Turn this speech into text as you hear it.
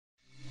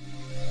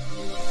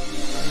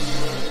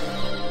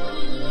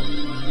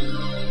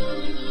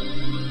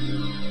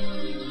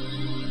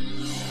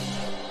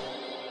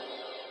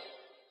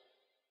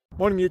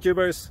Morning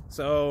YouTubers.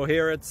 So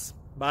here it's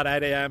about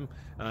 8 a.m.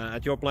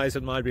 At your place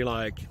it might be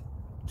like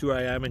 2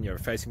 a.m. and you're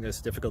facing this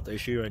difficult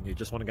issue and you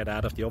just want to get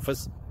out of the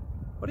office.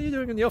 What are you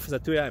doing in the office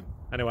at 2 a.m.?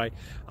 Anyway,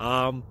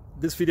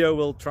 this video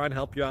will try and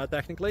help you out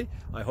technically.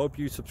 I hope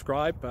you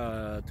subscribe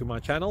to my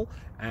channel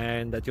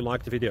and that you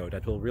like the video.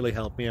 That will really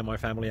help me and my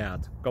family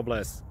out. God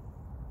bless.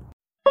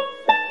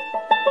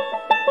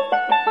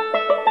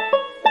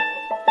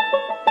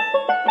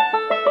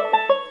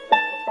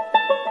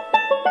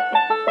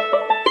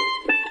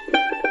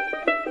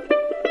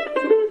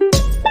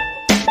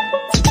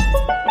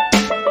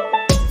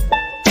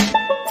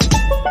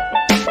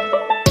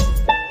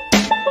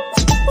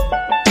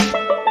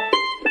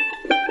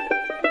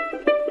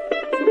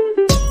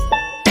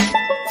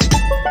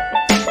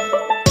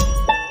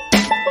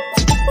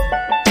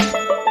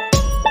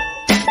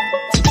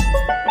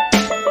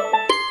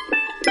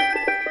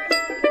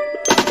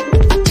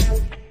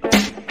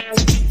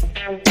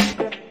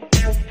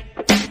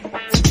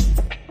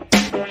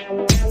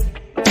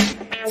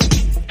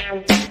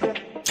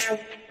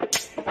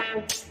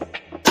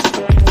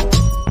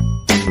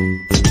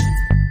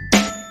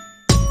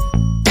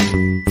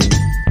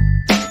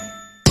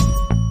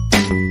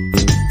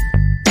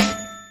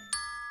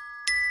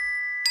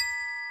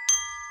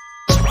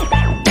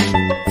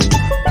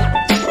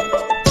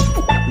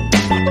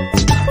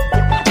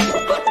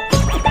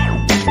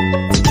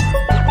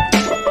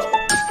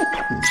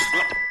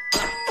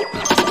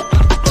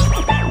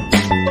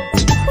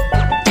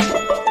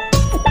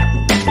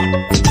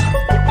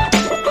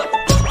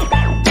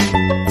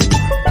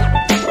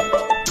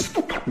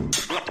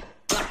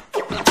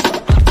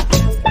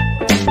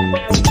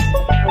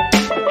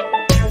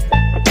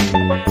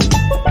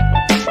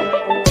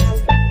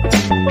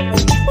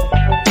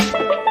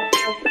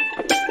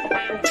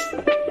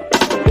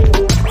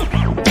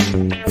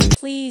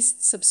 Please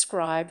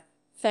subscribe.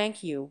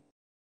 Thank you.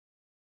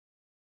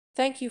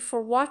 Thank you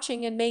for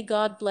watching and may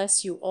God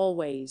bless you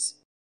always.